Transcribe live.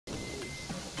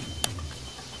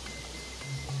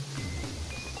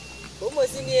Como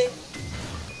assim, né?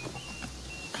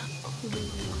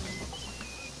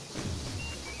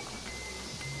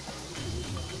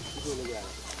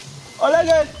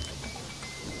 Olha,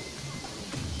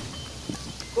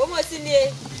 como assim,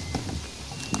 né?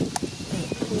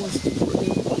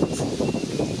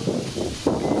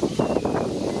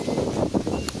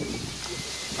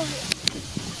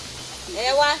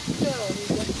 Ewa.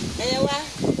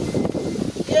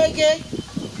 Yege.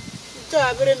 To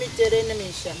abere mi tere na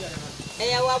mi sha.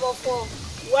 Ewa bofo.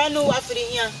 Wanu afiri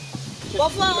hia.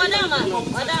 Bofo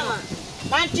odama.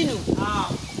 Mantinu.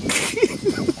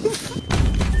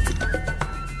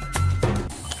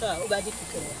 Ka obadi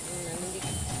fikere.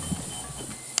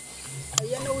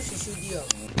 Ayana ushishu dio.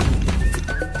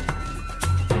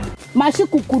 Mashi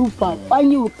kukurupa,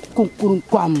 anyi kukuru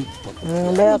kwam.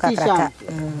 Mbeo kakraka.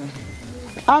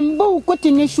 Ambu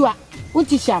kutinishwa,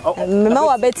 utisha. Mema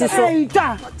wa beti so.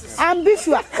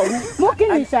 Ambishwa.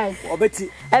 Mokini shai. Obeti.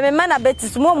 Mema na beti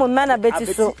so, mo mema na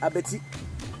beti so. Abeti.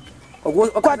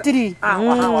 Kwatiri.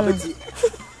 Obeti.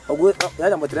 Ogo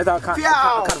ya motreza ka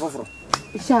foforo.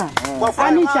 Sha.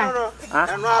 Anisha.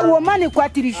 Woman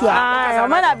kwatiri shwa.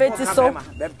 Woman na beti so.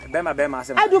 Bema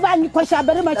asem. Aduba ni kwasha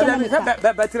berima chana.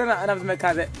 Betri na me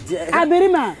ka be.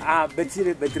 Aberima.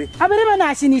 Betri. Aberima na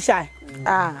ashinisha.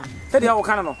 Said you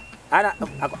can no. Ana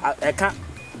eka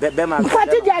bema.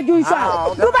 Kwati dia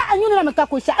junshwa. Duba anyunu na meka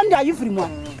kwasha anda ayu free mo.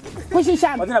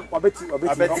 Kwasha. Obeti.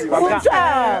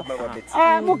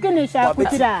 Mokini sha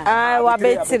kwatira. Wa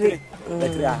betri.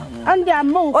 Anda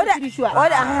mo kwatiri shwa.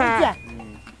 Oda.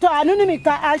 To anunu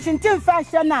mika ashintin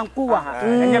fashion na nkuwa.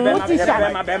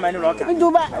 Utisha. Bema ni roka.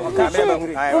 Duba.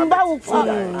 Mba uko.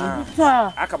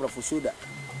 Akabra fu soda.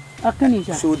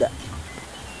 Akinisha. Soda.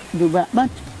 Duba.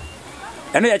 But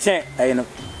Eno ya chen no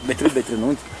betri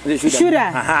no.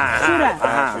 Shura.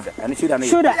 Ani shura no.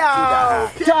 Shura.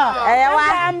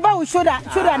 Amba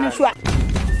shura ni shwa.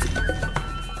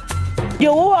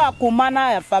 Yo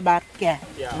akumana ya fabake.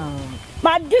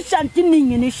 Ma dishanti ni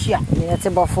nyinishia. Yete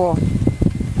bofo.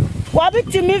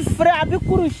 Wabitimi fra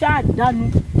abikuru sha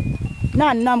danu.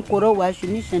 Na nam koro wa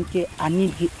shuni shanti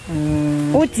anigi.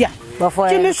 Utia. Bofo.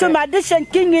 Timi so ma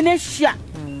dishanti nyinishia.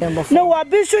 No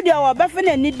wabishu dia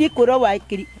wabafene nidi koro wa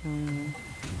ikiri.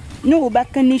 No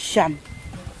ubakani sham.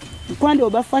 Kwande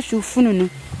obafa shufunu no.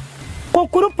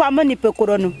 Kokuru pama ni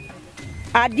pekoro no.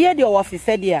 Adie de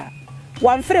ofife dia.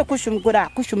 Wamfere kushum kura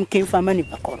kushum kenfa mani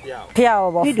pekoro. Pia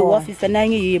obofo. Ni de ofife na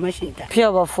nyi mashinta. Pia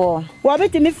obofo.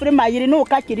 Wabiti mi fere ma yiri no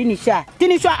ka kiri ni sha.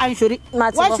 Tini sha anshori.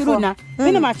 Wa shiru na.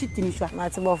 Mini ma shi tini sha.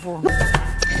 Mati bofo.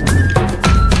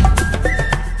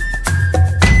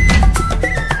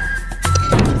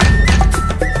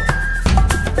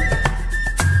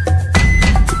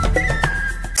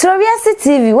 SuroWiase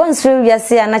TV one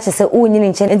SuroWiase anache se unyini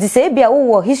nche nti se bia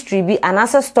wo history bi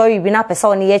anasa story bi na pesa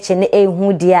one ye che ne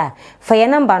ehu dia fa ye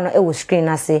number no e wo screen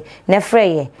ase na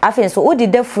freye afen so odi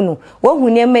dafunu wo hu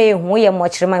ne ma ehu ye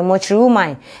mochiri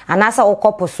woman anasa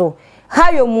okopo so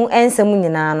hayo mu ensem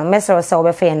nyina no mesero se wo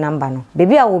be fa ye number no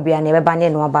bebi a wo bia ne be ba ne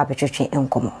no ba betwetwe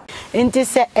enkomo nti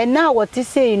se ena wote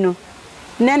sei no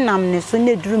ne nam ne so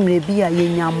ne durumre bi a ye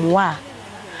nyamoa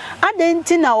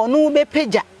adenti na ono be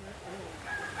peja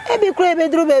ebi kure be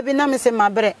duru be bi na me se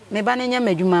mabre me ba ne nya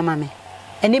madwuma ma me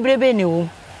eni brebe ne wo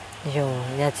yo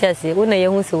ya tiase wo na ye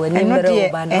hu se wani mbere wo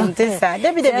ba no entisa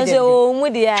debi so mu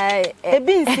dia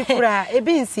ebi nsi kura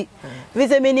ebi nsi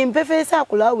vitamin mpefe sa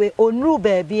kula we onru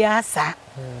ba bi asa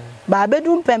ba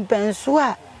bedu pempen so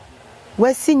a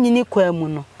wasi nyini kwa mu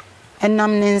no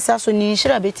enam ne nsa so ni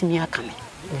nhira betimi aka me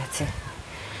yati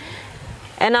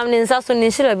enam ne nsa so ni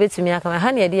nhira betimi aka me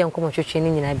ha ne ye de yankomo twetwe ni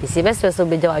nyina bi se bese so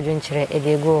beja wadwo nkyere e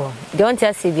de go de onti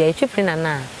ase bia e twepri na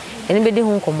na eni be de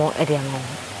hu nkomo e de amo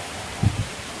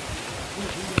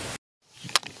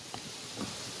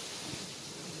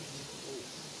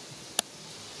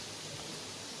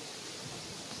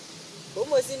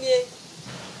Como assim, né?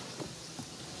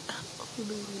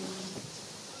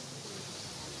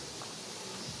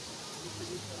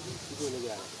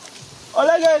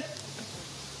 Olha,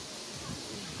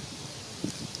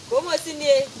 como assim,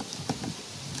 né?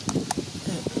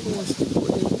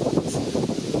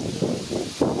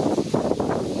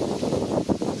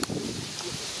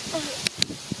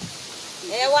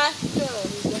 Ewa.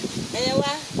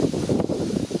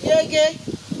 Yege.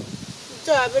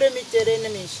 To abere mi tere na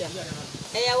mi sha.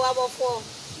 Ewa bofo.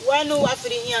 Wanu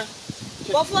afiri hia.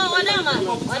 Bofo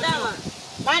odama.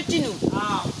 Mantinu.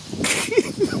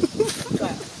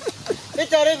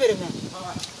 Bitare bere me.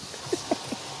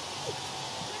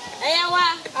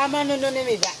 Eyawa. Amano no ne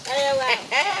meba. Eyawa.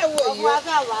 Wo yo.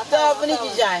 Ta funi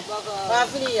kijai. Wa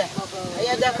funi ya.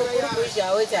 Aya da ko kuru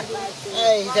sha wota.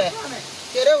 Ita.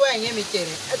 Kere wa nye mi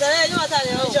kere. Atare nyo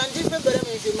atare no. Chanti fe bere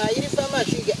mi fi ma yiri fa ma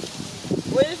shuga.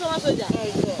 Wo yiri fa ma soja.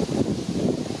 Ita.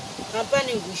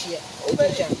 Kampani ngushia.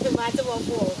 Obeja. Mate bo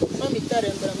fo. Mami tare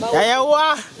mbra ma.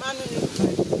 Eyawa. Manu ni.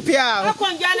 Pia.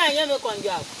 Akonja na nye me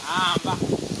konja. Ba.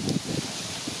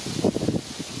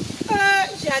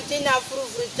 Chanti na furu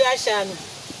tia shanu.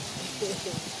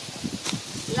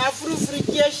 Na furu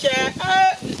tia sha.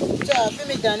 Ta fi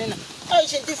mi danina.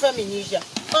 Chanti fa mi nisha.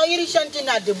 Yiri chanti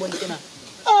na de bontina.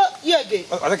 Yege.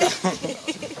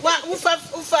 Wa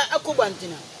ufa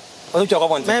akubantina. Onu choko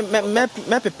bontina.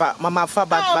 Me pepa mama fa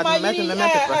but me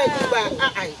pepa.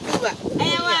 Duba.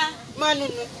 Eyawa.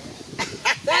 Manunu.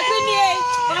 Takuni e.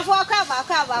 Ma fo ka.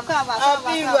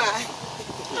 Abiwa.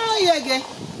 Yege.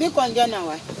 Mi konja na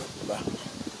wa.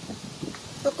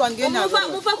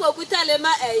 Mufa kwa kutale ma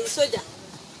soja.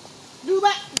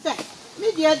 Duba, fa.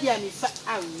 Mi dia mi fa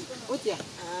awu. Otia.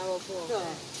 Wofo.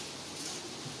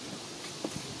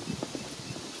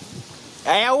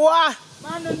 Eyawa.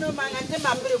 Manunu manante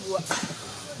mabrebuwa.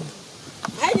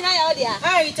 Hai dina ya odia.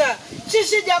 Ai ta.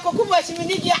 Shishi dia kokuma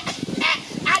simini dia.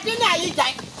 Adina yi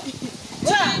dai.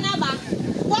 Na ba.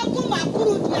 Kwaku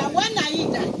makuru dia wana yi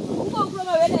dai. Ko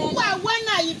ma we na. Wa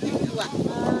wana yi biwa.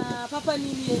 Papa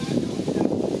ni ni.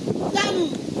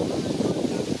 Danu.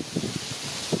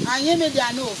 Anye me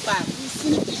dia no fa.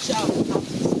 Funi kisha o.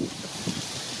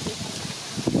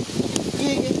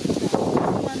 Yege.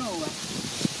 Manowa.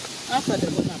 Afa de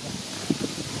bona ba.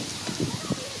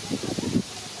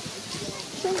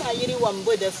 Sanga yiri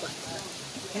wambo de fa.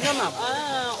 Nama.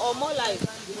 O more life.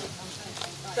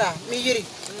 Ta mi yiri.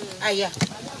 Aya.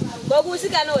 Bogu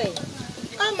sika no we.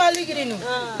 Amaligiri no.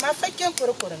 Ma fake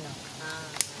korokoro na.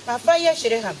 Ma fa ya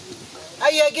shireham.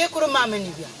 Aya ge kuru mama ni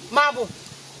bia. Mabu.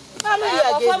 Mama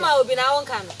ya ge. O fama obi na won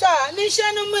kan. Ta ni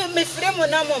shanu me fremu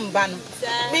na mo mba no.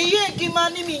 Mi ye gi ma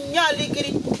ni mi nya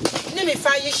ligiri. Ni mi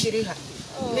fa ya shireha.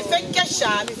 Mi fake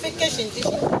sha, mi fake shinti.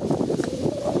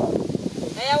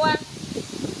 Eyawa.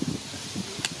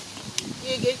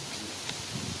 Yege.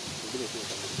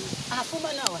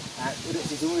 Afuma na wa.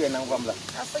 Simu ye na ngwamla.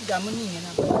 Afa jamu ni na.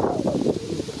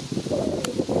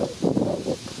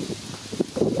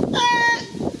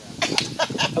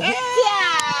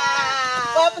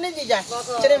 Wapne dija.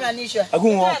 Chere manisha.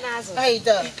 Agunwo. Ai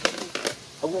da.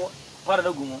 Agunwo. Para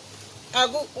da gunwo.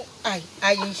 Agu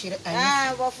ai nshire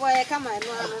ai. Bofo e kama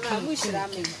no na mu shira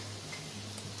me.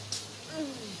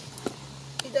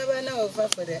 Idaba na ofa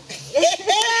fere.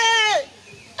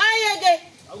 Ayege.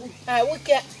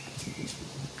 Wuke.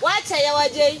 Wacha ya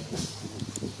waje.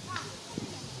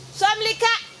 Somlika.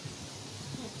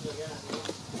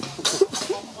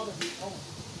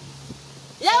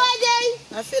 Ya waje.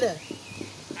 Afira.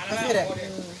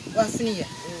 Wafniya.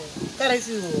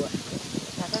 Karafiwa.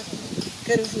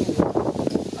 Karafiwa.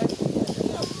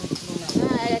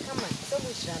 Ya kama so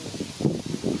mu shira me.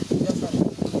 Dafa.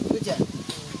 Kuja.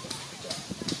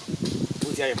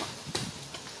 Ma.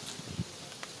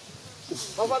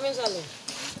 Bofo mi sole.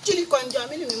 Chili konja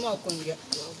mimi mi mo konja.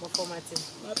 Bofo mate.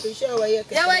 Ma pesha wa ye.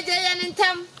 Ya waje ya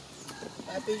ntam.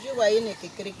 Ma pesha wa ye ne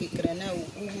kekere na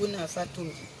uwu na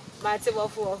fatum. Mate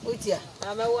bofo. Utia.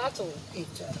 Na me wato.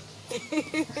 Echa.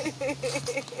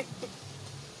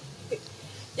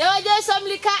 Ya waje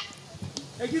somlika.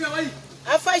 Egina wai.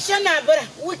 Afasha na bra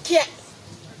wuke.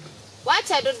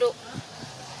 Wacha dodo.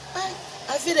 Ai,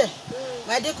 afira.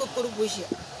 Ma de kokuru bushi.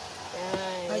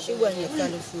 Ashigwa ne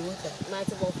kalifu wuta.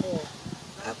 Mate bofo.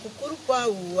 Akukuru kwa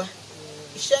uwa.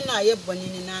 Isha na ye boni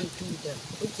ni na ntuda.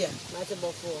 Utia. Mate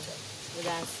bofo.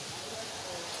 Relax.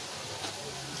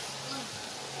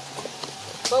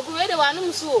 Bogu we de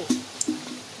wanum so.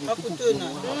 Akuto na.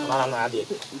 Mara na ade.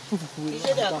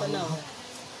 Isha da kana wa.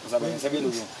 Sabe sabe no.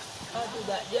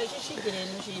 Atuda, dia shishi gire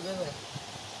no shi bebe.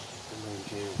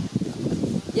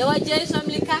 Ya waje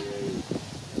somlika.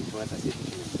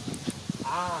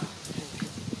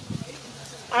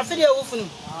 Afira wufunu.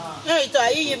 Na ito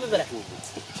ayi bebe.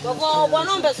 Bofo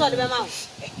wono be so de be ma.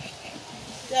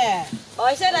 Yeah.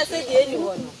 O se da se die ni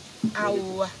wono.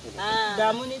 Awwa.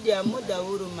 Damuni dia mu da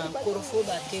wuru ma korofo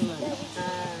ba tema.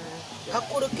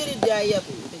 Akuru kiri dia ya.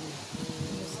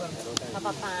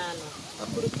 Papa pano.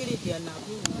 Akuru kiri dia na.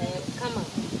 Kama.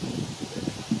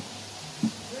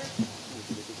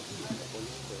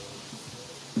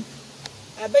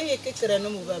 Abaye kekere no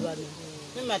mu baba no.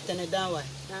 Ni matene danwa.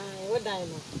 Wo dai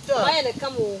no. To. Wa ne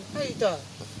kamo. Ai to.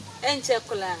 Enche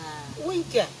kula.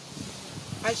 Winka.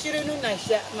 Ashire no na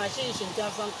sha machine shinta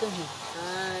fan kan hu.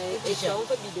 E sha on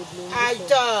fa bi de blue. Ai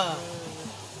to.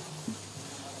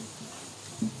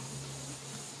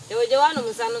 Ewo je wanu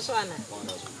musano so ana.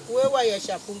 Wewa ya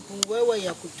shapumpum, wewa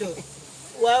ya kuto.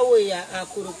 Wawe ya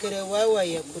akurukere,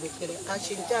 wawe ya kurukere.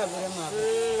 Ashinta vrema.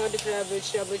 Odi fra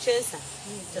bochensa.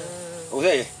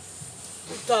 Okay.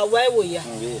 Ta wawe ya.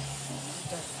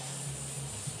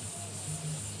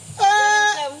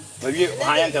 Maybe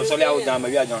I am so loud down,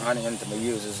 maybe I don't have any my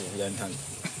users in the time.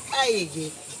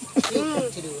 Aye.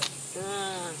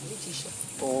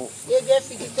 Oh, you get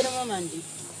figure Mandi.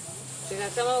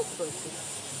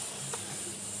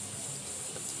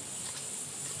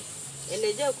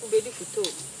 Eleja kubedi kuto.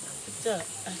 Sir,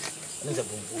 you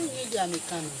are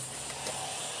mechanic.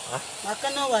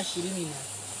 Makana wa shirimina.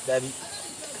 Daddy.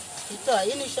 Ita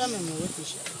yini shame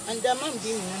mwotisha. And the man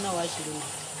being nana wa shirimina.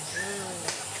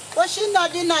 Washing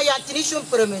not in a yatrishan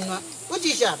permanent. What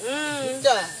is that?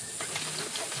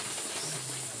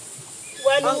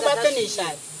 When you back any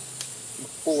side.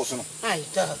 Awesome. I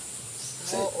tell.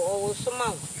 Oh, so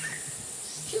mount.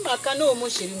 She makano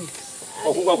moshirimi.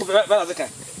 Oh, who got the can?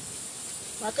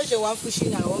 Makasha one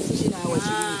fishing hour, Is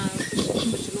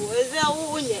there a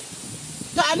woman yet?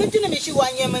 I don't think she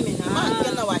want your mammy. I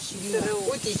don't know what she is.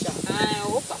 What is that? I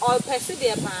hope all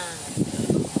persevere.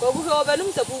 Go over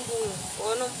them to boo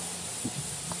or no.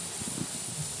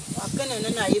 I can't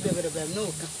even no. I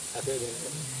tell you,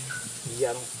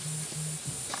 Yano.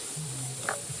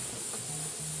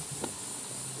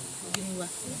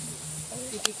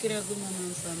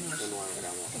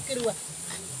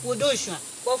 Wodosha.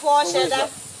 Before Shada.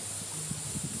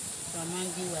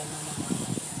 Ramangi wa mama.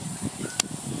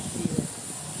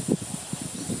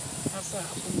 Asa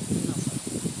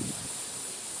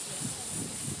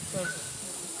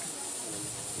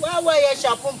wa ya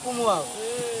shapumpum wa.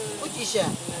 Ukisha.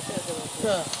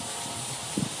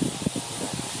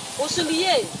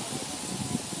 Usuliye.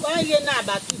 Wa ye na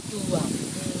ba tutu wa.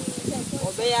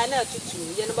 Obeya na tutu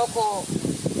ye no bako.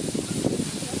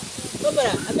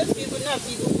 Obara, abe figu na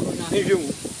figu corona.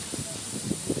 Nivium.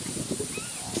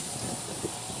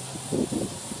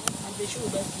 Ambe shu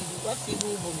ba figu, wa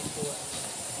figu bo me ko.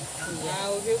 Ya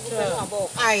obe bu na bo.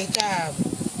 Ai ta.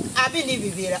 Abi ni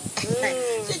bibira.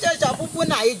 Si cha pupu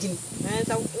na yidin.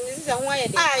 Sa ni sa ho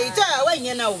ayede. Ai ta wa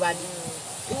nye na ubadi.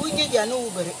 Unye dia no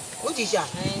ubere. Utisha.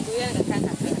 Du ya ka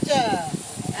ka. Ta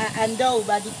anda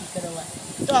ubadi kikarawa.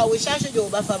 To we shasho jo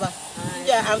ba fa ba.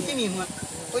 Ya amfimi ho.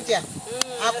 Utia.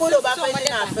 Akolo ba fa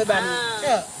na fa ba ni.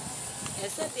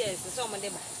 Ese dia ese so mo de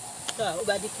ba. Ta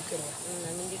ubadi kikarawa.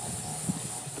 Na mi dika.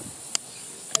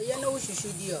 Ayana ushushu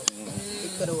dio.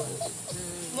 Kikarawa.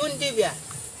 Mundi bia.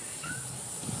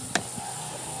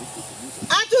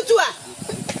 Atutwa.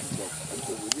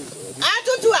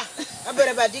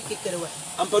 Abere ba diki kikarawa.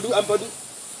 Ampadu.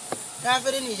 Ta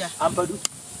fere ni ja. Ampadu.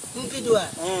 Mpidwa.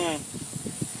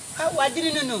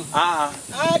 Wadiri no.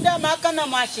 Da maka na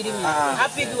mashiri mi.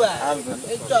 Apidwa.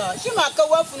 Eto, shimaka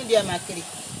wafunu dia makiri.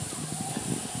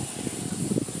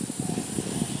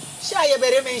 Sha ye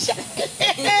bere men sha.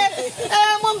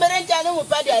 Mo bere nta no mo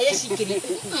padi ayeshikiri.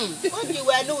 Odi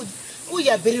wa no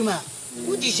uya berima.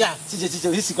 Udi sha.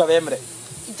 Tije hisi kwa bemre.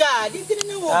 Da, dikiri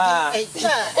no wo.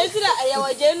 Ezira ya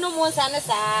waje no mo sa ne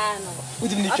sa no.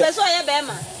 Udi ni twa. Apeso ye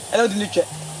bema. Ela udi ni twa.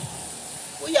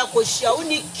 Uya ko sha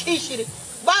uni kishiri.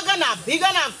 Bagana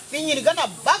bigana finyiri gana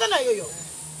bagana yoyo.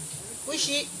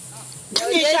 Kushi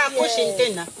ni sha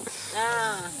kushintena.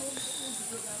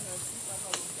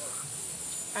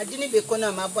 Adini be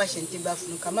kona mabwa shinti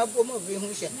bafunu kama bomo be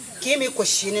husha kimi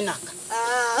kushini naka.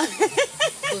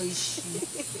 Oishi.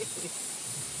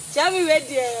 Chami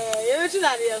wedi ye wetu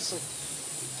na yeso.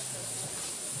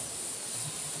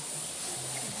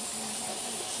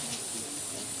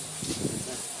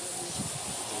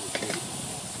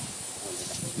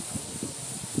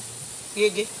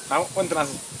 Yege. Na ontrans.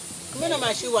 Mena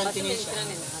mashi wantinisha.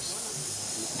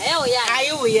 Ayo ya.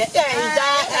 Ayo ya.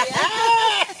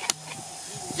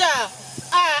 Ja.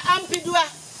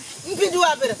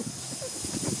 Mpidua bere.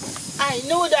 Ai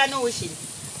no da no wishi.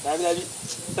 Dabi.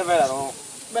 Tavela no.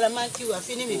 Bala manki wa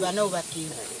fini mi bana ubaki.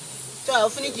 To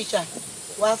afuni jicha.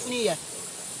 Wa afuni ya.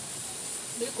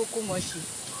 Be Kwaku Moshie.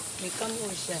 Me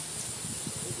kamusha.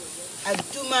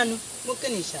 Adumanu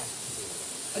mukenisha.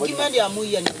 Agimandi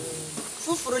amuya ni.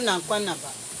 Fufuru na kwana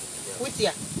ba.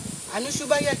 Wutia.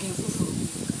 Anushuba ya din fufuru.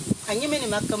 Anyime ni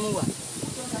makamuwa.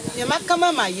 Ni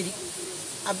makama mayiri.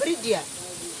 Abridia.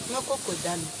 Makoko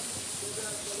dani.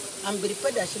 Ambiri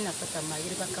pada shina fata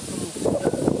mayiri bakafumu.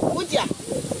 Wutia.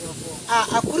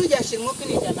 Akuruja shirmoki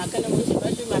ni jamakana mwisho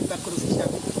bashu mapakurufisha.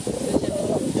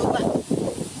 Toba.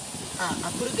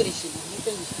 Akurugere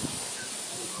shirmoki.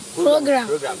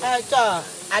 Program. Ta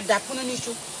adapunu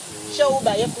nishu. Show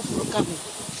ba ye fufuru kamu.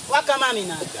 Waka mami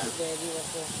na.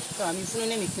 Ka mi funu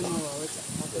ne mi kinu wa wota.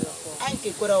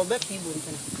 anke kora oba pibo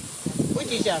ntana.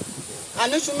 Uti sha.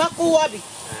 Anu shuma ko wabi.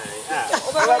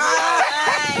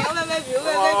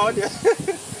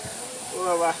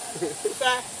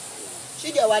 Sa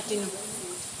she dia watino.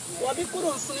 Wabi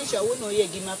kuro mfunisha wono ye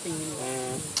gima penyin.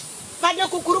 Kada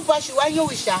kukuru pa shi wanyo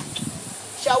wisha.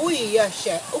 Shawi ya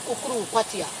she okukuru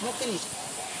kwatia mo finish.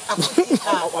 Akuti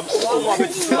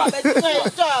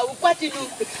ukwati nu.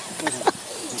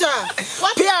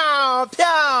 Piao,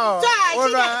 piao.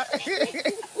 Ora.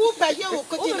 Upa ye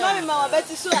ukuti na. Mama wa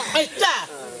beti so. Eta.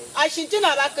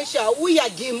 Ashintina bakasha uya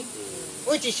gim.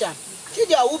 Utisha.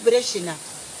 Chidi a ubreshina.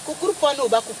 Kukuru pano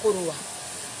ba kukuruwa.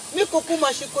 Mi Kwaku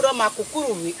Moshie kuro ma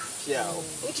kukuruwi. Piao.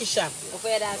 Utisha.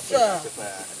 Ofeda se.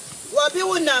 Wabi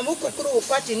wona mu kukuru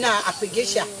kwati na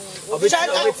apigesha. Obeta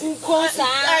kukosa.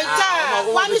 Eta.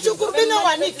 Wani shukuru bina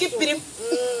wani kipirim.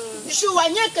 Shu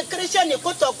wanya kekresha ni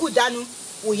koto kudanu.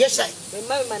 Uyesha.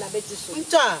 Mama na beti so.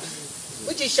 Nta.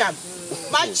 Utisha.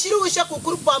 Ma chiru wisha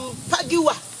kukuru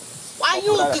pagiwa.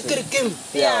 Wanyu kikirikim.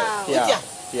 Yeah.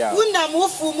 Una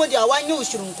mufu mo dia wanyu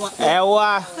ushrunkwa.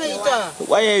 Ewa. Aita.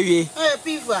 Wayewie.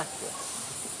 Piva.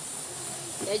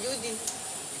 Ejudi.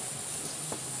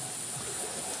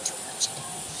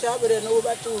 Shabre no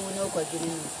batu no kwa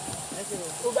girinu.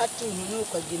 Ubatu no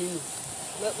kwa girinu.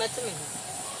 Matime.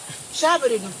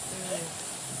 Shabre no.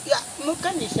 Ya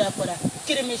mukani shakora.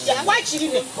 Kirimisha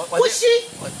wachirine. Kushi.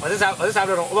 What's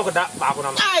happening? Over that back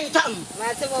on. Aita.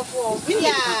 Matime fo.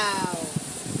 Yeah.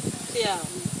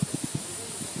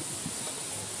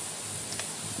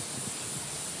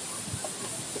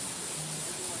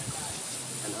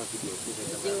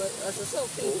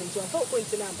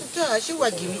 Ta shi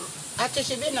wagimi. Ate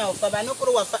shi bena ofa ba no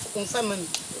kuro wa confirm me.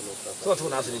 So to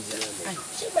na so ndia.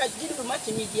 Shi ba jiru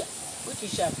mati media. Uti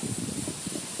sharp.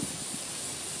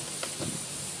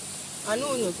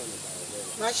 Anu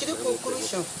ma shiri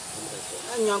conclusion.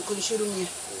 Anyan kun shiru mi.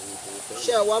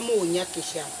 Sha wa mo nya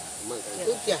kisha.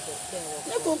 Utia.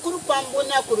 Ne kokuru pambo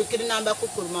na kuru kiri namba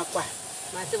kokuru makwa.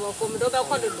 Matime fo mdo ba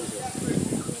kododo.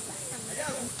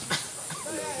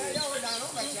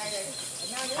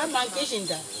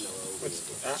 Amankishinda.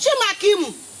 She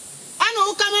makimu.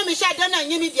 Ano ukama misha dana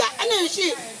nyini dia. Ana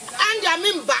shi anda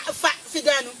mimba fa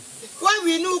fidanu. Wa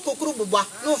wi nu kokuru bubwa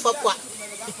no fa kwa.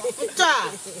 Nta.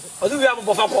 Odu wi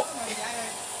ambo fa ko.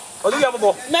 Odu wi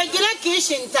ambo. Megire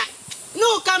kishinta.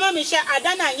 No kama misha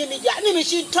adana nyini dia. Ni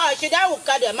mishi to shi da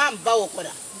uka de mamba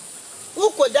ukura.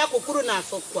 Ukoda kokuru na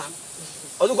fa kwa.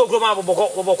 Odu kokuru ma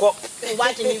boboko.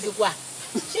 Wati ni fi kwa.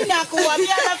 Shina ko wa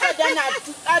bia na fa dana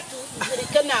atu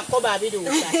zirikana ko ba bi do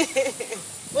uka.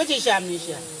 Woti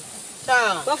shamisha.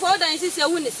 Ta. Ba fo dan sisi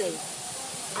ewu ni sei.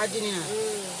 Adini na.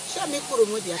 Shami kuro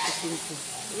mo dia tikinku.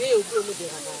 We okuro mu de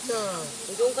ada. Ta.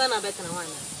 Ngonka na beta na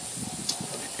wana.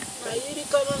 Ayiri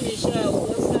kama misha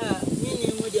ufa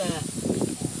nini mo dia.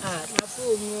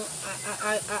 Nafu mu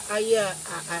aya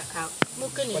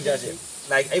mukani.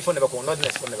 Like iPhone never go, not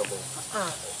less phone never go.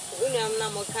 Unu amna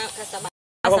mo kasaba.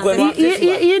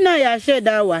 You know ya share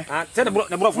that one. Tell the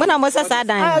bro. Mona mo sasa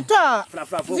dan. Ta.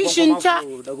 Vishinta.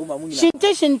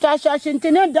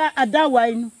 Shinta da adawa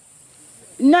inu.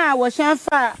 Na wa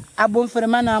shanfa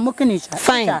abonfrema na mukanisha.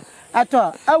 Fine.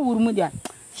 Ato awurmu dia.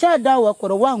 Sha dawa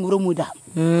koro wa nguro muda.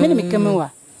 Mene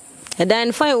mekemewa.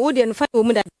 Dan fine wo de fine wo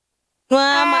mu da. No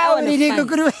ama e ni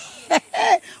kokuru.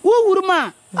 Wo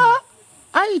wuruma.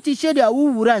 Ayi ti shede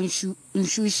awu wura nshu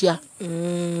hia.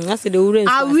 Ase de wura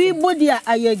nshu. Awi bodia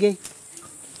ayege.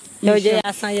 Yo je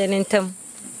asan ye ntem.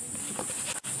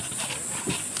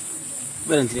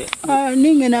 Berente.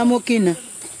 Ni ngena mokina.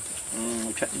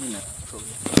 Chatina.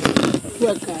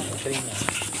 Waka.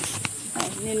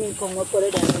 Nini kongo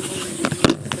pore da.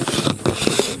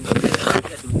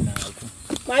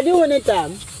 Madi woni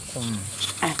tam.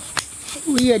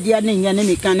 We dia nya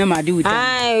ne kan na madi wuta.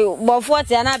 Ai bo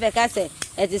 40 na be ka se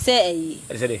e ti se eyi.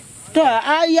 E se de. To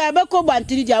aya be ko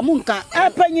bantiri dia munka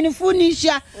apanyini fu ni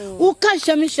hia wo ka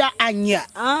hyamhia anya.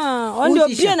 On do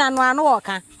bie na no anu wo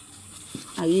ka.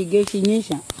 Ayi ge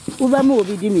shinyisha. Wo ba ma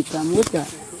obi di mitam wuta.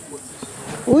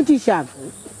 Uti sharp.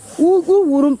 Wo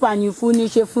wuru mpanyi fu ni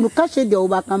hia fu no ka hye de wo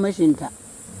ba ka mashinta.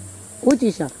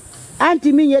 Uti sharp.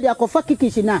 Anti mi ye de akofa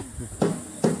kikishi na.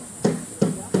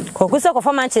 Kokusa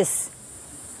ko Manchester.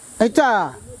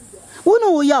 Eta.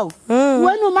 Wonu wo yaw.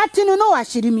 Wonu matinu no wa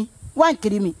shirimi. Wan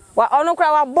kirimi. Wa onu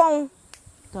kra wa bon.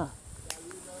 Ta.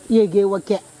 Yege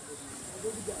wake.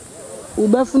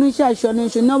 Uba funu sha shonu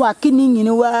sho na wa kini nyini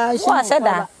wa sha. Wa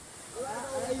sheda.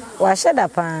 Wa sheda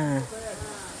pa.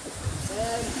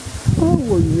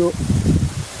 Oh yo.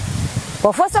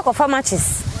 Wa fosa ko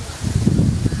Manchester.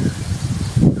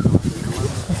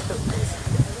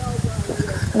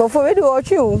 Bo fo we do o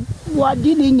chi o. What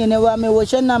did you know? Me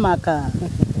was a namaka.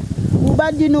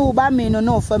 Uba didn't know about me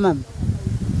no famam.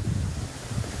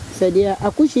 Said dear, I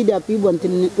could see that people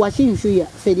wanting washing suya,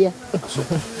 said dear.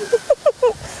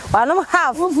 I don't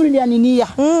have Fully an inia.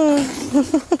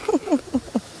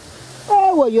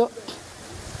 Oh, you.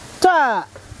 Ta,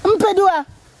 Mpedua.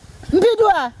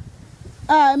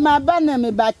 My banner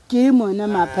me back came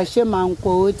on my passion man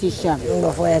quote sham.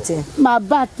 My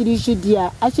battery should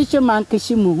dear, I should your man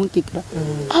Kishimu who kick her.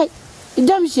 I,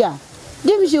 Damsia,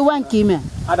 one came in.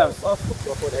 Adams.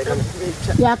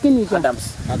 Yakin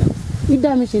Adams. You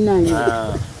damage in nine.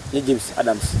 James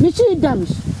Adams. Monsieur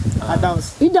Dams.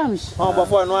 Adams. You damage. Oh,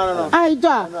 before no. I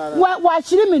da. What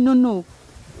should me no.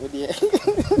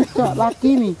 Like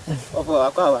me.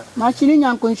 My chilling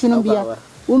young consumer beer.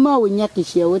 Uma will yaki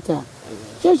share water.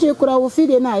 She could have feed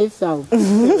a knife.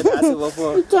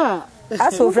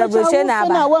 That's for Fabrizio.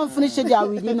 I won't finish it out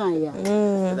within a year.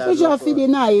 We shall feed a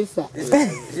knife.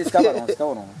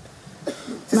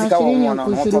 My chilling young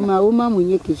consumer, woman will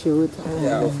yaki share water.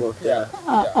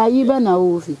 I even a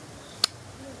wolfie.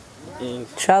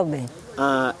 Trouble.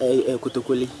 A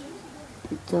kutokoli.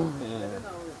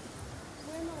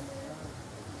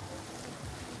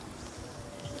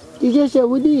 You just say,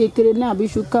 would you carry now? Be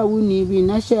sure you need be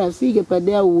not share figure per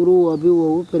day or be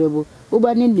operable.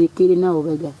 Obanin the carry now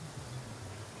over.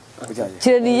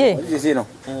 Chili, you know.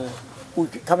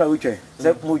 Come with you.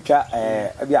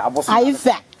 I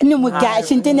fat, no more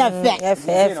cash in a fact.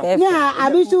 Yeah, I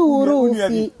be sure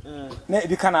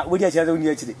you cannot. We get you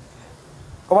yesterday.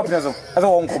 Come up, I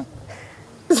don't come.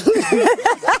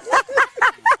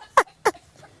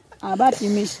 About you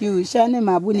miss you, Shannon,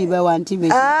 my bunny by one TV.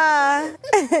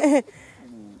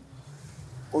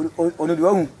 Only the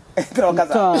one.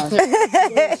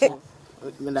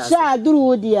 Sha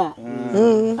do dear.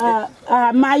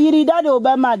 My dad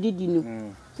Obama did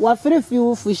you. What very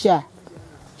few fisher.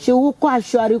 She will quite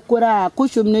sure Kura,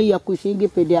 Kushum Naya Kushingi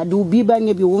Pedia, do be bang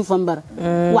if you won't fumble.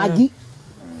 Wagi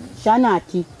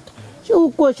Shanati. She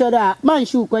will question that man,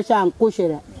 she will question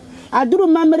kosher. I do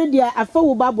remember dear, I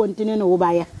follow Babontin and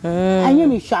Obaya. I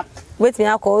am sharp. Wait me,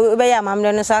 I'll call by your mamma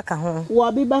and Saka home.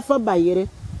 Wabi buffer by yere,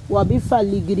 wabi fa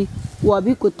ligri,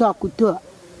 wabi kuta,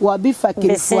 wabi fa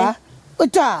kiriswa.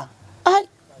 Uta, I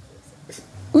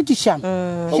Utisham.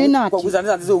 She not. What was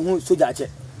another so judge?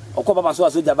 Or Copa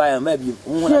so by maybe.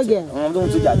 I'm doing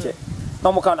to judge.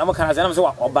 No more kind of I'm so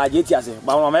or by Jetias,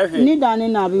 but I'm married. Need an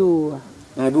in Abu.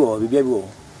 And do be able.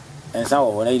 And so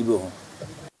when I go.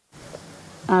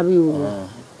 Abu.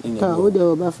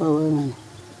 Udo buffer woman.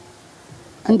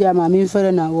 And their mammy for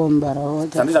an hour,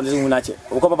 but something not it.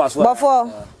 Or Copa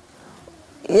before.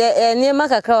 Yeah, near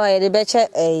Macacrow, the betcha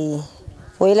a.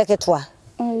 We like it.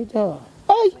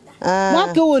 I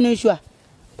not go on issue. I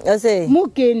say,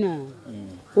 Mukina.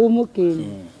 Oh,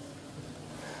 Mukina.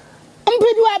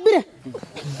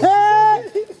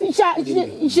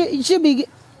 She be.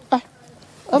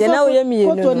 You know, you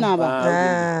know,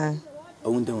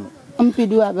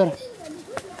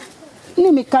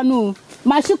 Nimi canoe,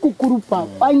 Mashi Kukurupa,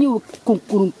 I knew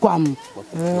Kukurum.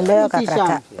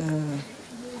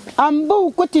 I'm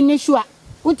both cutting issue.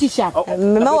 What is that?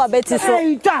 No, I bet it's so.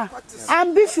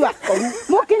 I'm Bishop.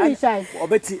 What can you say?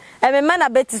 Betty. I'm a man, I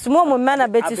bet it's more man, I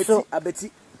bet it's so. I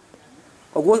Betty.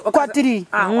 Quatri.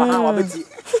 Betty.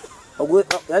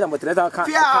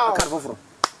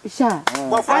 Sha.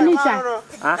 Anisha.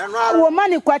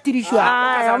 Woman Quatri.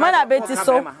 Ah, man, I bet it's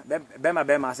so.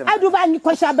 Bema. I do buy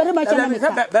Quasha very much.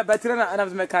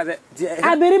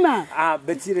 Aberima.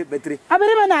 Betty.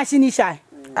 Aberima Nashinisha.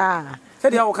 Ah.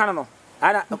 Said you can't. I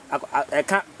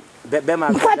can't.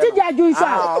 Bema. What did you do?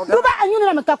 Go back and you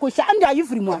know Makakusha, and you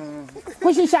free one.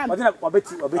 Which is Sham.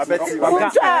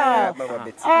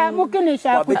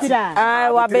 Mukinisha, put it out. I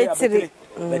will bet it.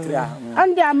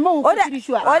 And there are more. Order.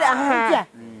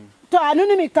 To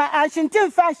Anonimica, I shouldn't tell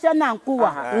fashion and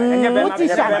Kua. What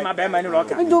is Sham?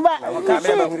 Duba.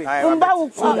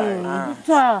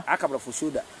 A couple of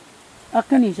soda. A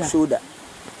canisha. Soda.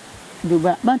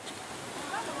 Duba, but.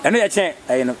 And I say,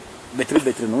 I know.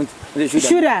 Better, no.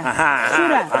 Shoulda.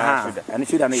 And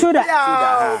shoulda.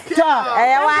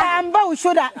 I'm both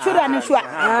shoulda, and shua.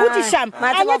 What is Sham?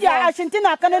 I know the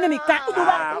Argentina canonica.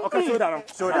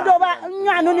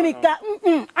 Anonimica.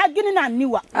 I get in a new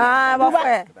one. Ah,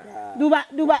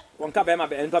 Duba. One ka bema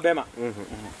be ento bema.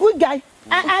 We guy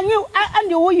anyu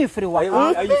ande wo ye free wa.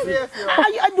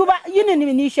 Aduba yini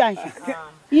ni nisha.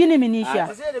 Yini mi nisha.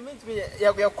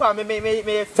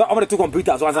 So over the two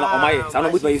computers one on my so no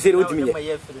put my say what me.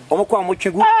 Omo kwa mo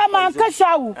twegu. Man ka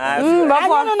shawu.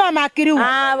 Bafo na makiri.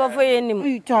 Bafo yenim.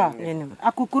 Ita.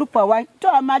 Akukuru pa wa. To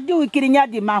amadi we kiri nya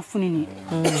di mafuni ni.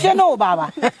 She no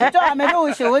baba. To amede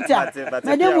wo she wota.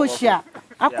 Mede wo shia.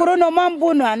 Akuru no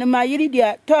mambo no an mayiri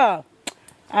dia to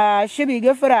shebi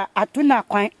gefra atuna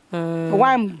kwan.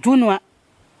 Wa junwa.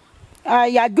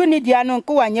 Ya guni dia no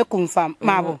ko wanye confirm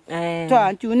mabo to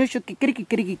anti unu shu kikiri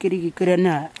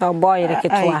na boy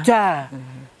reketwa ja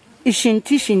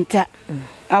ishinta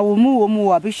awumu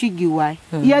wa bishigi wai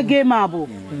ya ge mabo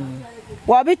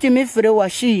wa bitimi fere wa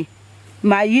shi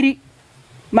mayiri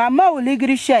mama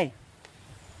oligiri shai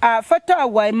fata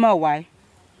wai ma wai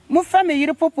mu fami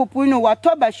yiri popopu no wa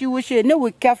to ba shi wo she ne wo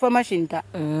kafa mashinta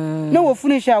ne wo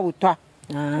funi sha wo to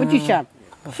uti sha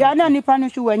na ni panu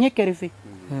shu wanye kerefe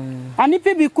ani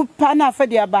pibi ku pana fa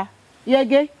dia ba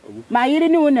yege ma yiri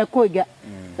ni wona koga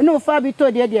no fa bi to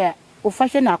dia o fa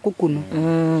she na akuku no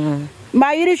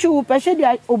ma yiri shu pa she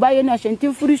dia o ba ye na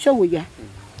shenti furu she wo ya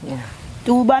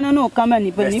tu ba no kama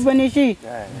ni pa ni shi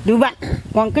duba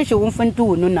kon ke she won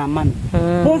fantu no na man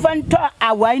won fanto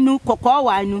awai nu kokko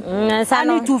awai nu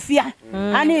ani tufia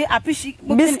ani apishi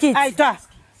biscuit ai to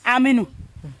aminu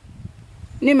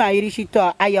ni ma yiri shi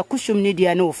to ayakushum ni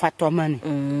dia no fato man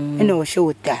ina o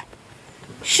shewuta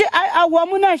shi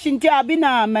awamu na shinti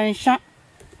abina mansha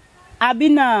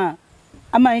abina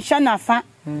amansha na fa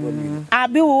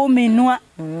abi wo menua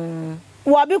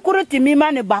wo bi kuruti mi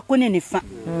ma ne bakuni ni fa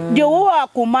de wo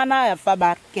akoma na ya fa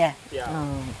bakke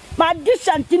ma di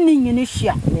shanti ni nyini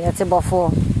shia me ate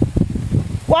bofo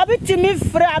wo bi timi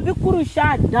fre abi kuru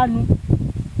sha danu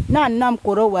na nam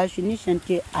koro wa shi ni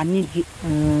shanti anigi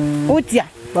utia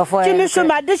bofo timi so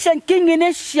ma di shanti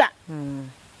nyini shia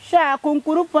sha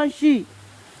kunkuru panshi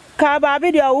ka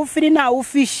babi dia wo firi na wo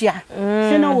fishia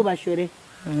shena wo ba shore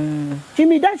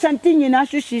timi da shanti nyina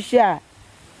shishia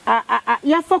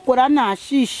ya fa kora na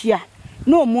shishia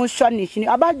no mo sho ni shini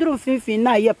abaduru finfin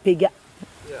na ya pega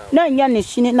na nya ni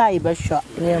shini na iba sho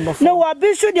no wa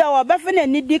bishu dia wa ba fe na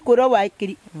ni di koro wa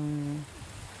kiri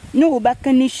no wo ba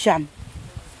kan ni sham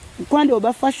kwande wo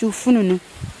ba fa shu funu no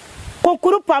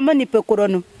kokuru pa ma ni pekoro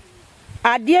no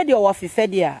ade dia wo fife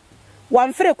dia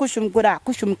wan fere kushum gura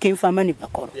kushum kin fa mani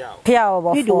pekoro pia wo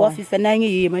bofo ni do wo fife na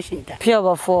nyi mashinta pia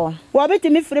bofo wo beti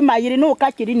mi fere ma yiri no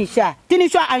ka kiri ni sha tini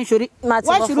sha anshuri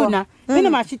wa shiru na mini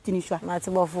ma shi tini sha mati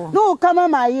bofo no kama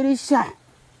ma yiri sha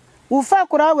wo fa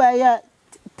kura wa ya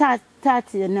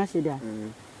tat na shida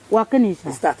wa kani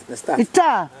sha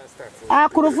start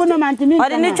akurufu no mantimi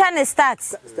odi ni tane start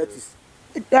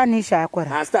ani sha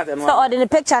akora start so odi ni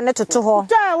picture ne toto ho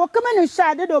ta wo kama ni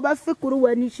sha de do ba fi kuru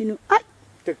wa ni shinu ai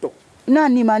TikTok na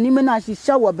ni ma ni me na shi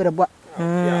sha wa bereba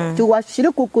ti wa shiri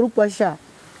kukuru pa sha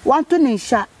wantu ni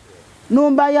sha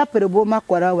no ba ya perebo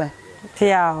makora wa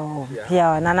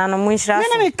pia nana no munshira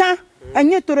ni mi ka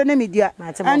anye toro ne mi dia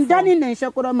andani na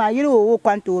sha koro ma yiri wo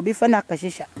kwanto obi fa na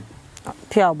kashisha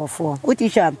pia bofo uti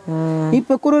sha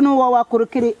ipe kuru no wa kuru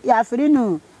kiri ya firi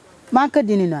no manka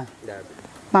dinina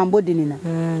mambo dinina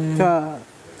ta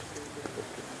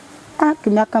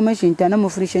kimya kama shinta na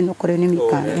mufrishe no kore ni mi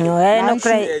ka no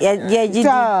kore ya jiji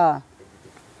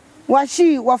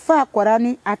washi wafa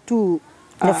kwarani atu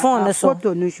the phone so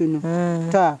photo no shunu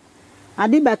ta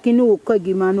adiba kini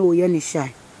wokogi manu oye ni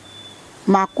shai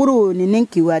makuru ni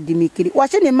ninkiwa dimikiri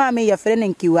washi ni mami ya fere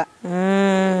ninkiwa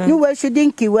ni we shudi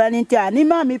nkiwa ni ntia ni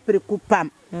mami prekupam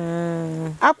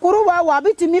akuru wa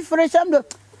biti mi fresh amdo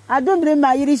adombre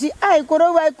ma yirishi ai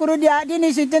koro wa koro dia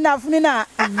adini shinte na funi na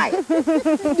ai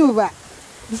duba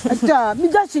ta mi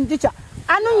ja shinticha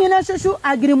anu nyina shoshu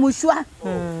agrimushwa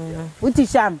uti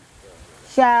sham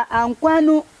sha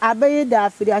ankwanu abaye da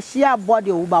afiri ashia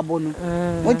body wo babono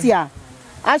uti a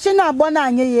ashe na abona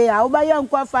anyeye ya wo ba ya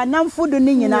nkwafa na mfudu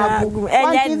ni nyina abu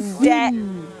enye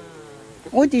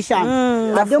uti sham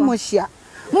ademoshia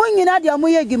mo nyina dia mo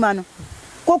ye gima no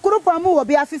kokuru pa mu wo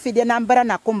bi afifide na mbara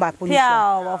na kumba polisi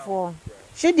pia bofo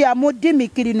shidi amu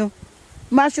dimikiri no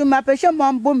mashu mapeshe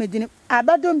mo mbo medini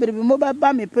abado mbiribi mo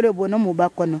ba me perebo no mo ba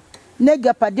kono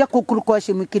nega pade kokuru ko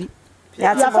shimikiri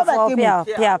ya bofo pia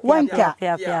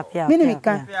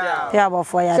minimika pia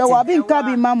bofo ya so wabi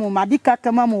nkabi mamu madika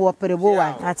kama mu wo perebo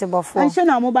wa ati bofo anshe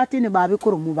na mo bati ni babi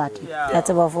kuru mu bati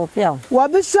ati bofo pia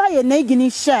wabi swaye na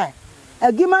igini sha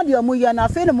agima de mo ya na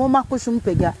fe ne mo makushum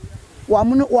pega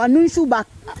wanunsu ba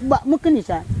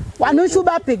mukinisha wanunsu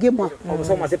ba pege mo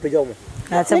so ma se pejo mo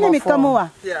minimika mo wa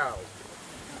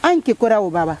anki kora wo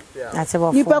baba ati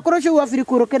bofo ni pa koro shu wa firi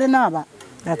kuro kede na ba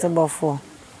That's about 4.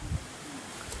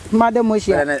 Madam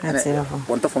Moshie.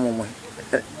 Want to form one.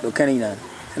 Look, can you?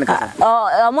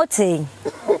 Oh, Moti.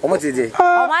 Omoti.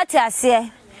 Oh, Mati,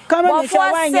 come on,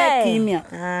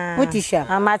 Kimia. What is she?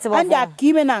 I'm at and that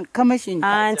Kimen and commission.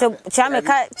 And to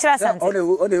Chamika Trust. Only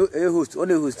host. The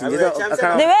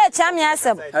way Chamia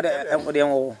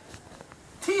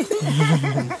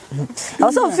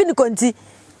also feel conti.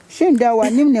 Shinda wa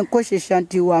nimne koshe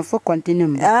shanti wa for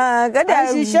continue. Gada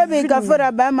she shebe ka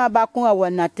fora ba ma ba kun wa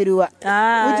na triwa.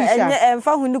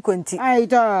 Emfa hunu konti. Ai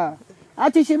ta.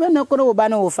 Ati shebe na koro ba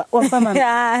na ofa. Ofa ma.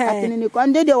 Ati ni ko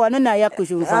ande de wa na ya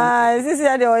kushu fa. Sisi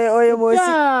ya de oye mosi.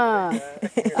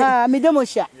 Mi de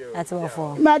mosha. Ati wa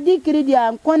fo. Ma di kiri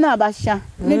dia nkona ba sha.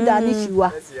 Ni da ni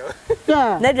shiwa.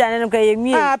 Na dia na ko ye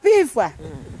mi. Pifa.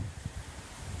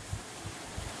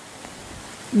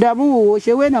 Dabu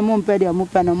shewe na mumpede ya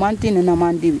mupana mantini na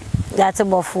mandibi. That's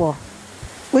before.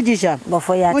 Ujisha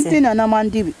before yati. Mantini na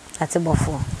mandibi. That's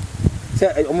before.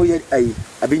 Say omo ye ai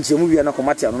abinchi mu bia na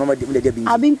komati ano ma de binchi.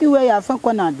 Abinchi we ya fa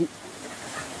kona di.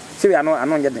 Say ano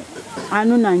nye de.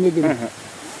 Ano na nye de.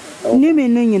 Ni me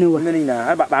no nyine wa. Ni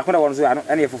na ba ko da won so ano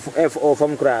ene efo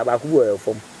fom kra ba ko bu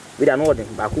efom. We da no de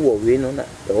ba ko wo we no na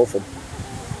e wo fom.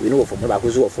 We no wo fom ba ko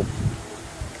so wo fom.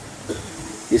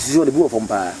 Yesu jo de bu wo fom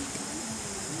pa.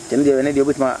 Tende ne de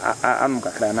obitima anum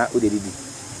kakra na odedidi.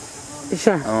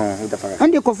 Sha. Utafa.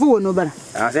 Ande ko fu no bara.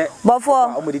 Say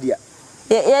before o modidi ya.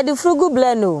 Ya di frugu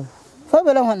bleno. Fo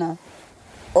bele hona.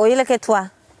 O yele ketwa.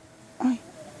 Ai.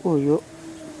 Oyo.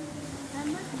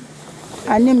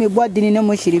 Ani mi bo dini na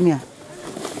mo shirimia.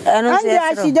 Ande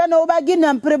ashida no ba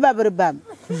gina mpreba berbam.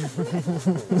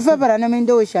 Fa bara na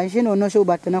mendo o shanshe no sho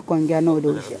batana kongia no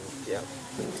do sha.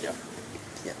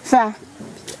 Fa.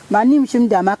 Manim shim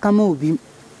da makama obi.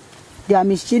 Dia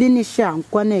mishiri ni sha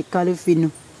nkwana ekalefinu.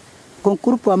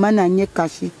 Konkurpo amana nye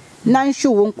kashi. Nan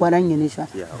shu won kwara nyene sha.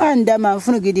 Anda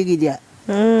mafunu gidigidi ya.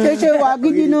 Cheche wa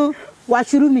gidino wa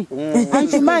shurumi.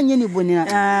 Anshima nyene bonina.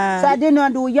 Sade no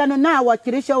adu yano na wa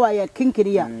kirisha wa ya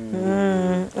kinkiriya.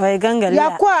 Wa gangali ya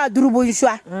kwa durubo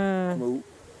nshwa.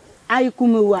 Ai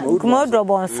kumewa. Kumo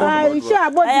drobo nso. Ai sha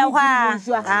bo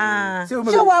nshwa.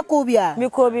 Sha wa kobia. Mi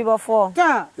kobi before.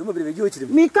 Ta.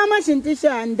 Mi kama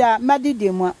shintisha anda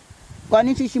madidimwa.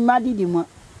 Kwani shishi madidimwa.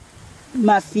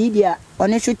 Mafidia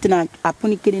onesho tuna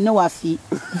apunikiri na wafi.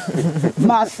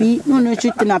 Mafi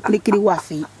onesho tuna apunikiri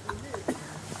wafi.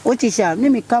 Otisha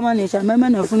mimi kama nesha mama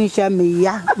na funisha me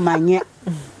ya manya.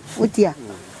 Otia.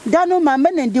 Dano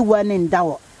mama ndi wane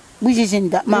ndawo.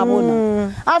 Bujishinda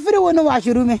mabona. Afiri wono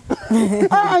washurume.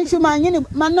 Anshuma nyini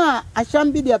mana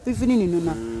ashambi dia pifini ni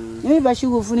nuna. Nimi bashi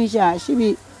go funisha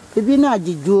shibi bibi na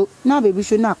jijo na bebi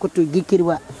sho na koto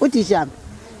gikiriwa. Otisha.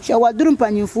 Shawa durum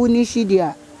panyimfu ni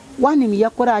shidia. Wani mi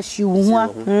yakora shi wuwa.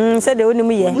 Sede woni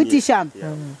mu ye. Otisha.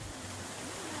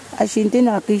 Ashinte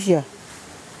na kisha.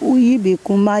 Uyi be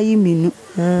kuma yiminu.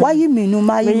 Wa yiminu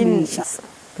ma yiminu sha.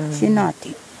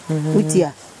 Shinati.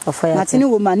 Utia. Matini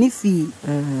wo manifi.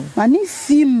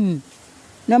 Manifim.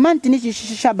 Na mantini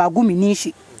shisha bagumi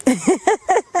nishi.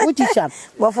 Utisha.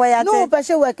 Before yati. No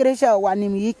pashe wa kresha wani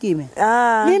mi yikime.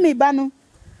 Mimi banu.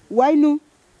 Wainu.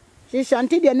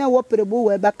 Shishanti dia na wo prebu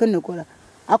we bakene kola.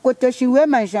 Akotoshi we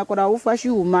mansha kola ufashi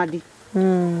umadi.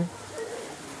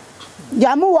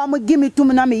 Jamu wa mu gimi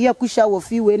tum na me yakusha wo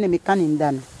fi we ne me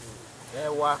kanindana.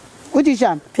 Ewa.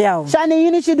 Utisha. Piao. Shani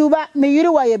yini shiduba me yiri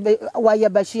wa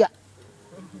yabashia.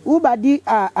 Ubadi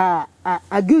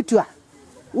agutwa.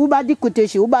 Ubadi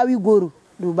koteshi ubawi goru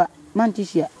duba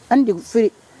mantishia. Andi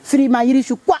free ma yiri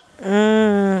shukwa.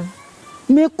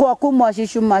 Me Kwaku Moshie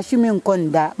shuma shimi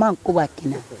nkonda manko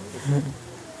wakina.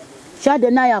 Shade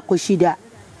na ya koshida.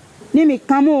 Nimi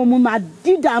kamo mu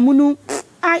madida munu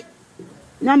ai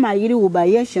na mayiri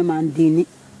ubaye shemandini.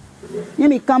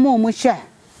 Nimi kamo mu sha.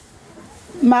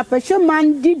 Ma pesho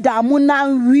mandida muna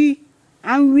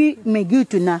anwi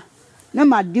megutuna. Na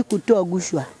madiku to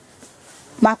agushwa.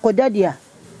 Makodadia.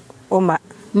 Oma.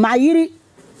 Mayiri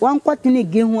wankwatini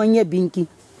gehu anye binki.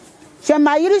 She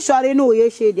mayiri shore no ye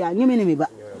shedi anyimi ni miba.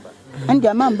 Andi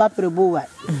mamba prebowa.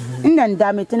 Nda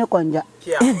ndame tene konja.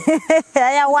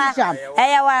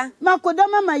 Ayawa.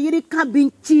 Makodama mayiri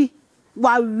kabinchi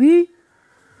wawi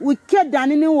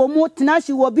ukedani ni wo mo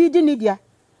tinashi wo bidi ni dia.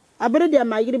 Abere dia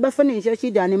mayiri ba fa ni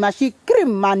shi dani ma shi cream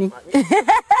mani.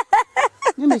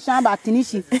 Ni mi shamba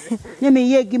tinishi. Ni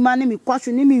mi yegi mani mi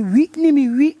kwashu ni mi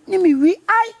wi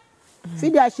ai.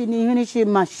 Fidia shi ni hini shi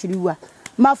mashiriwa.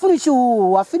 Mafuni shi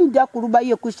wa fini dia kuruba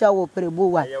ye kusha wo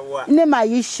prebowa. Ne ma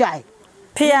yi shai.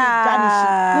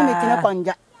 Pia. Ni mi tine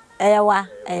konja. eyewa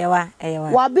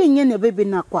wa bi nye ne bebe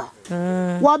na kwa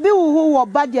wa bi wo wo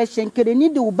ba de shenkere ni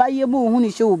de wo ba ye mu hu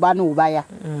ni she wo ba no wo ba ya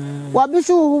wa bi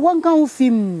shu wo won kan wo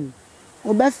film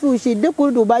wo ba fi wo she de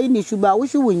ko do ba yi ni shuba wo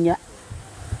shu wonya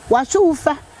wa shu wo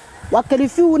fa wa kere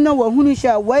fi wo na wo hu ni she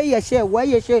wa ye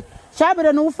she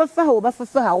shabere no wo fa fa wo ba fa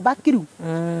fa wo ba kiru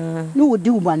ni wo di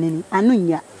wo ba ni anu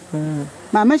nya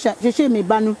mama sha she me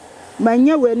ba no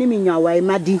manya we ni mi nya wa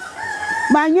madi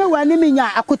manya we ni mi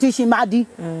nya akotishi madi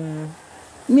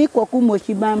mi Kwaku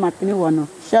Moshie ba matini wono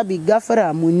shabi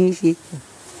gafara munishi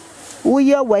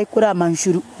uya wa ikura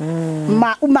manshuru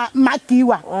ma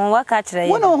kiwa wa ka kire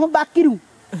ye wono ho bakiru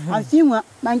anfinwa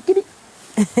mankiri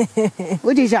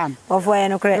odi jam ofo ye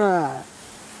no kre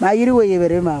ma yiri we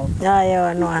yebere ma o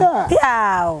ayo no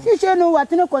piao shishe no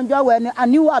watine konjo we ni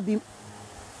aniwa bi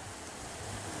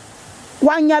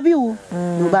wanya bi u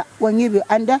ba wanyi bi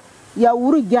anda ya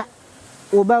wuru ja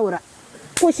oba wura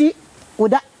kushi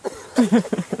uda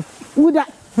uda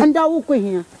anda wu ko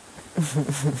hiya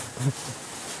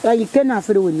ayi kena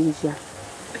fere woni sha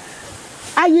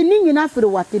ayi ni nyina fere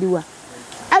watiriwa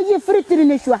ayi fere tiri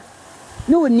ne shwa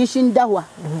ni woni shin dahwa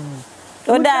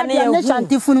oda ne ne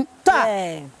shanti funu ta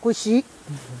kushi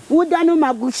uda no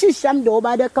magushi sham do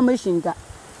ba da kama shinta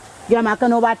ya maka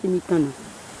no ba timi kana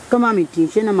kama mi tin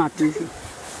she na ma tin she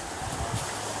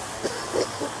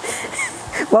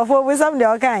wa fo bu sam de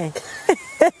o kan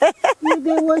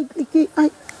Nige wai kiki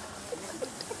ai.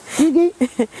 Nige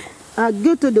a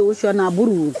geto de ocean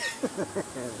aburu.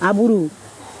 Aburu.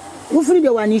 Ufri de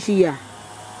wanishi ya.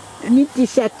 Ni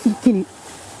tisha kikini.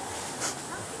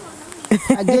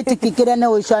 A geto kikira na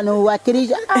ocean wa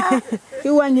kirisha. Ki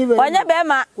wanyi be. Wanya be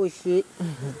ma. Koshi.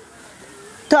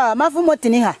 Ta mafu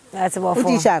motini ha. Ati bofo.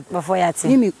 Utisha. Bofo yati.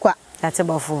 Ni mi kwa. Ati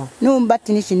bofo. No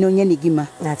mbatini shi no nye ni gima.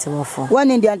 Ati bofo.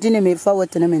 Wani ndi antine me fa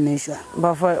wote na me neshwa.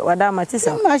 Bofo wada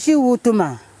matisa. Ma shi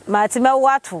wutuma. Mati me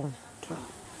watu.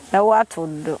 Me watu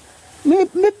do.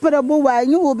 Mi prebo wa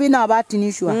nyu obi na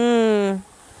batini shwa.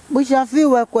 Bu shafi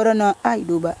wa korana ai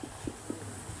doba.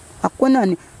 Akona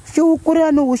ni shi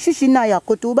ukura no wushishi na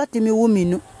yakoto batimi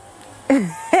wuminu.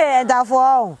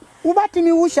 Dafo.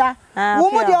 Ubatimi wusha.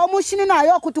 Wumu de omushini na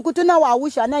yakutukutu na wa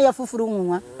wusha na ya fufuru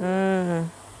nwa.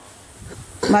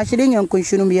 Mashiri nyankun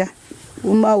shunumya.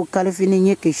 Uma ukalifini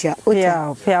nyekisha.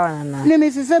 Pia wana. Ni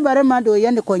mi fife bare mado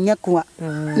yande ko nyekwa.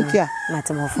 Nkia.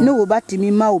 Matimafu. No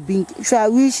ubatimi ma ubinki. Shwa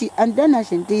wishi andana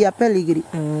shinti ya peligri.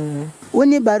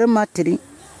 Woni bare matri.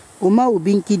 Uma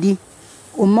ubinki di.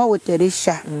 Uma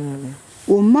uterisha.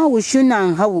 Uma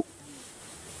ushuna hawu.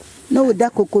 No uda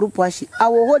kokoro pwashi.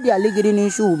 Awo hodi aligri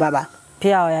ni shu baba.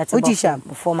 Pia ya Uchisha.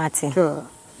 Before mati.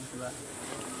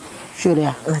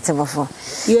 Sure. Matimafu.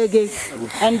 Yege.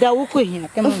 Anda uko hiya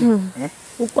kama.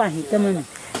 Uko hiya kama.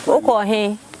 Uko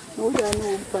he. Uda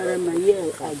no para ma ye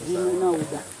ajino na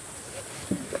uda.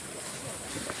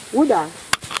 Uda.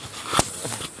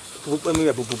 Upa mi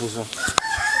ya pupupuso.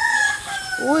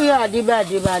 Uya adiba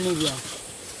ni bia.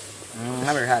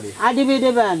 Na me hadi. Adibe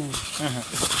de bani.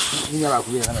 Ni ya ba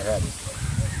ku ye na me hadi.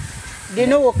 De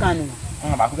no wokanu.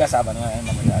 Ba ku ga saba na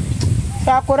me hadi.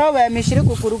 Sakura we mishiri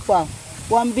kukurupa.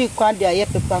 Wambi kwandi ya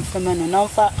pepa mfemeno na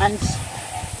mfa anti.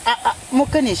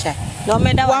 Mukenisha. No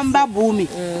me da Wamba bumi.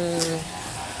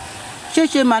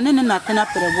 Cheche manene na tena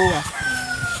pereboa.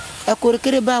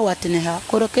 Akorokere ba watene ha,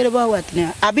 korokere ba watene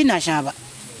ha. Abina shamba.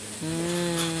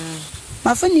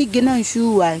 Mafani gina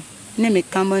nshu wai ne me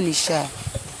kama ni sha.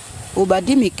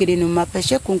 Obadi mikiri no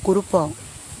mapeshe kunkurupa.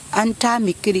 Anta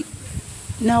mikiri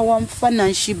na wamfa na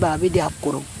nshiba bi de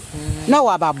akoro. Na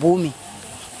waba bumi.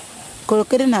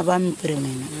 Korokere na ba mi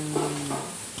peremena.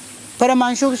 Para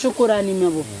manshu shukura ni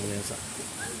mebo.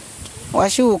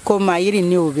 Washi uko mayiri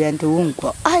ni obiante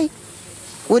unkwa. Ai.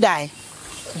 Udai.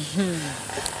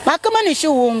 Makama ni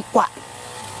shu unkwa.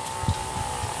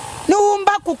 No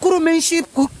umba kukuru menshi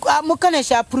mukane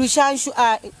sha prusha shu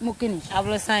mukini.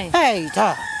 Ablo sai. Hey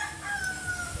ta.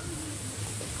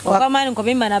 Okama ni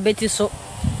komima na beti so.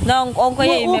 Na onko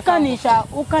ye imefa.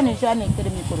 Ukanisha ne kere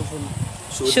mikrofoni.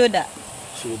 Shoda.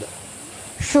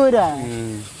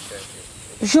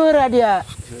 Shura dia.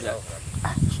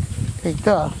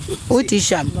 Ito.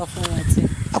 Utisham.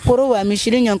 Akoro wa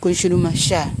mishiri nyankun shiruma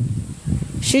sha.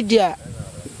 Shidia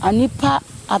anipa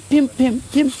pim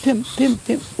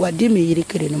wadimi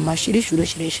yirikere no mashiri shuro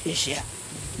shire.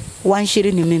 Wan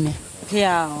shiri ni meme.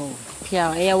 Pia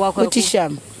ya wako.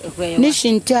 Utisham.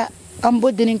 Nishinta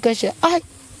ambodinin kasha. Ai.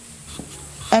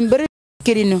 Ambere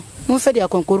kirino. Mufedi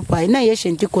akonkuru pa na ye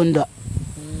shinti kondo.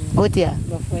 Otia.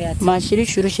 Mashiri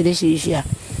shuro shire.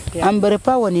 Ambere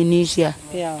pa woni nishia.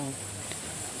 Pia.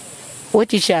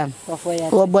 Otisha.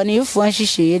 Wabani yufu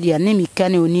anshishe yedi ya nemi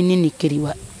kane onini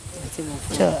nikiriwa.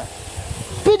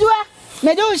 Pidua,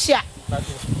 Medusia.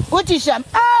 What is sham?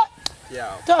 Ah,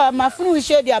 to my fruit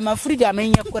shed, my freedom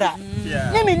in your cura.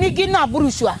 Name Nikina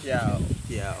Brushua.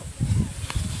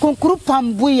 Concru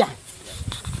Pambuya.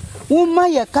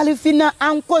 Umaya Califina,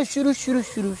 Uncle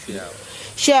Shuru.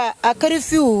 Share a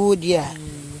curfew, dear.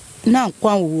 Now,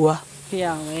 Kwan.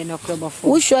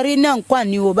 Ushari na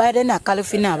nkwani obade na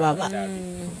kalifi na baba.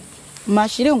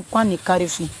 Mashire nkwani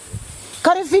kalifi.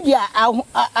 Kalifi dia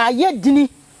ayedini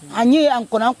anye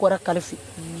ankona nkora kalifi.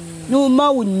 No ma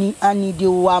wuni ani de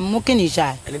wa mukini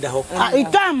sha.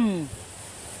 Itam.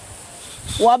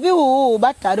 Wabi wo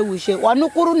batare wushe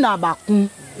wanukuru na bakun.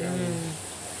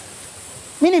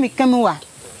 Mini mikamiwa.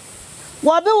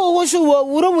 Wabi wo wushu wo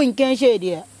wuro winken she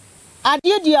dia.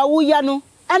 Adie dia wo ya no.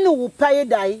 Anu wupaye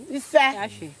dai ife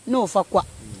no fakwa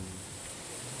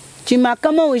chima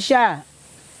kama wisha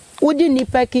udi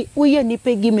nipaki uye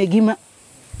nipegi megima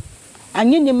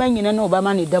anyi ni manyina na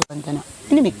obama ni dabantana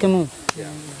ni mikemu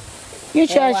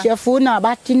yisha shefu na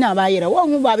bati na bayira wo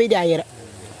hu babe da yira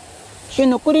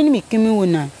shino kuri ni mikemu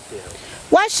wona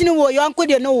wa shini wo yanko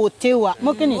de no wotewa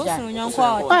mokini ja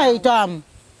ai tam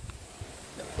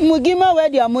mugima we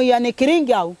dia mo ya ne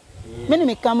kiringawo meni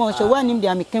mikama so wa nim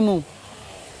dia mikemu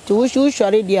to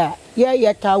share dia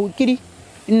ya tawukiri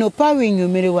no pawe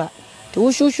nyumerewa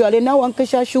to share na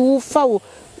wankasha shu fawo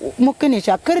mukene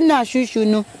shakarna shushu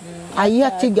no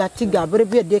aya tiga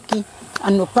brebe deki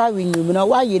ano pawe nyumena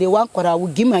wa yire wankora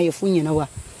wugima yefu nyina wa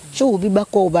so obi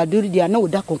bako obaduri dia na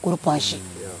oda konkoro panshi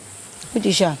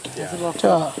utisha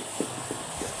to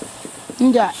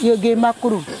nja yoge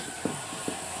makuru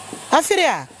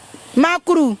afiria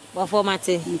makuru bafo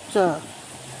mate to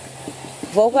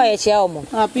Vokwa ye chia omo.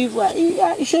 Apivwa.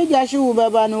 Ishoja shu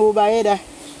baba no baeda.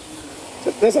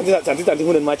 Santi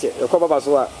hune mache. Ko baba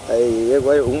so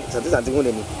santi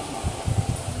hune ni.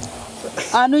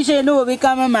 Anu she no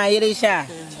bikama mayirisha.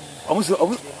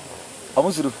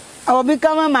 Omusuru.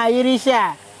 Obikama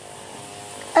mayirisha.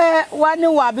 Wani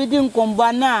wabidi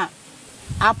nkomba na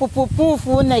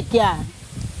apupupufu nekia.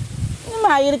 Ni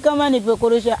mayiri kama ni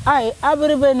pekorosha. Ai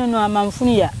abirbe no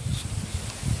amamfuni ya.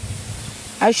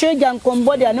 Ashoja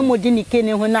nkombo de anu modini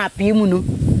kene ho na apimu no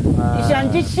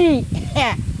ishanjishi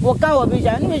woka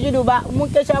obija ni mejudu ba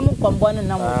mukesha mu kombo no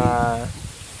na mo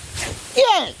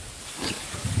yeah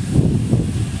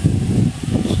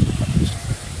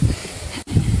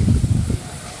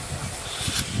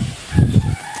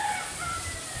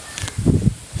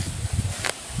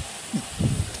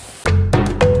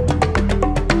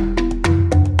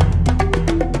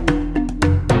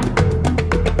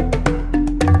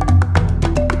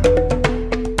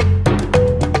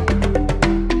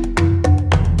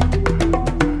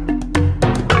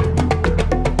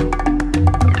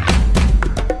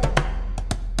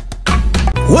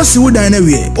What's the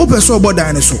dynaway? Open so board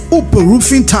dinosaur, open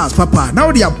roofing tiles, papa.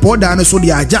 Now they are board dinosaur,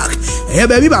 they are jack. Hey,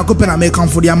 baby, back open and make come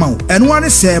for the amount. And one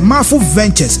is say Marful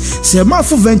Ventures. Say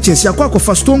Marful Ventures, ya kwako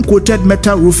for stone coated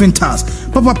metal roofing tiles.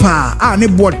 Papa, I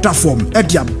need board platform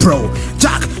at your pro.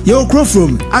 Jack, your crow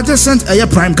from adjacent a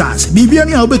prime cars.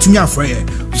 BB, I'll bet to me a friend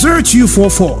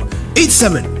 0244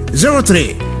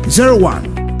 8703 01.